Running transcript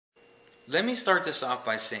Let me start this off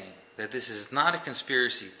by saying that this is not a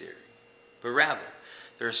conspiracy theory, but rather,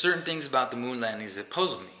 there are certain things about the moon landings that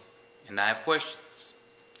puzzle me, and I have questions.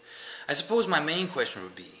 I suppose my main question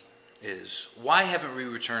would be, why haven't we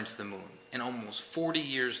returned to the moon in almost 40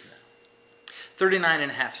 years now? 39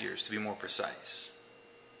 and a half years to be more precise.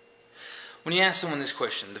 When you ask someone this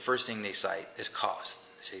question, the first thing they cite is cost.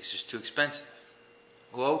 They say it's just too expensive.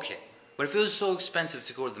 Well, okay, but if it was so expensive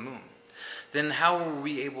to go to the moon, then how were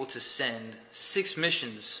we able to send 6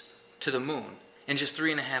 missions to the moon in just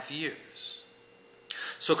 3.5 years?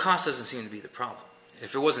 So cost doesn't seem to be the problem.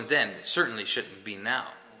 If it wasn't then, it certainly shouldn't be now.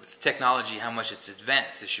 With technology, how much it's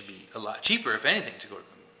advanced, it should be a lot cheaper, if anything, to go to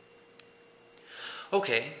the moon.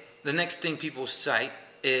 Okay, the next thing people cite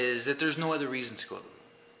is that there's no other reason to go to the moon.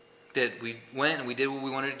 That we went and we did what we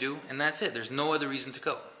wanted to do, and that's it. There's no other reason to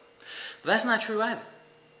go. But that's not true either.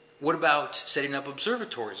 What about setting up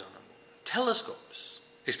observatories on the moon? Telescopes,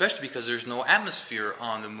 especially because there's no atmosphere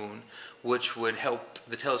on the moon, which would help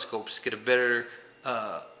the telescopes get a better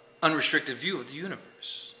unrestricted view of the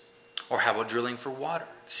universe. Or how about drilling for water?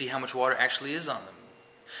 See how much water actually is on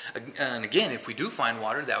the moon. And again, if we do find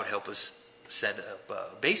water, that would help us set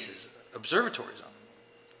up bases, observatories on the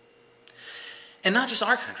moon. And not just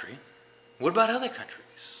our country. What about other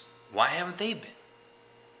countries? Why haven't they been?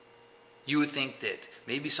 You would think that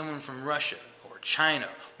maybe someone from Russia or China,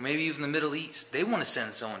 or maybe even the Middle East, they want to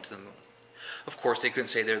send someone to the moon. Of course, they couldn't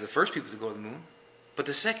say they're the first people to go to the moon, but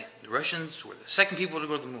the second. The Russians were the second people to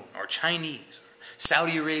go to the moon, or Chinese, or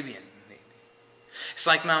Saudi Arabian, maybe. It's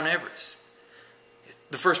like Mount Everest.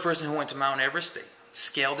 The first person who went to Mount Everest, they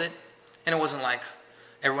scaled it, and it wasn't like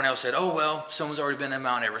everyone else said, oh well, someone's already been at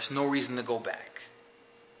Mount Everest, no reason to go back.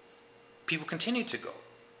 People continued to go,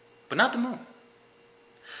 but not the moon.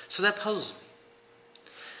 So that puzzles me.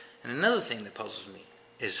 And another thing that puzzles me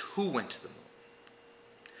is who went to the moon.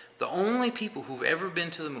 The only people who've ever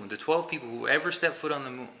been to the moon, the 12 people who ever stepped foot on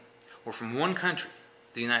the moon, were from one country,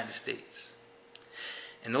 the United States.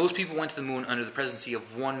 And those people went to the moon under the presidency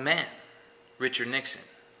of one man, Richard Nixon,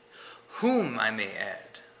 whom, I may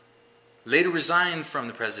add, later resigned from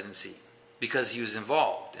the presidency because he was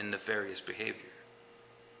involved in nefarious behavior.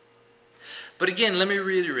 But again, let me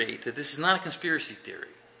reiterate that this is not a conspiracy theory,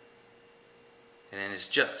 and it's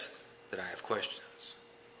just that I have questions.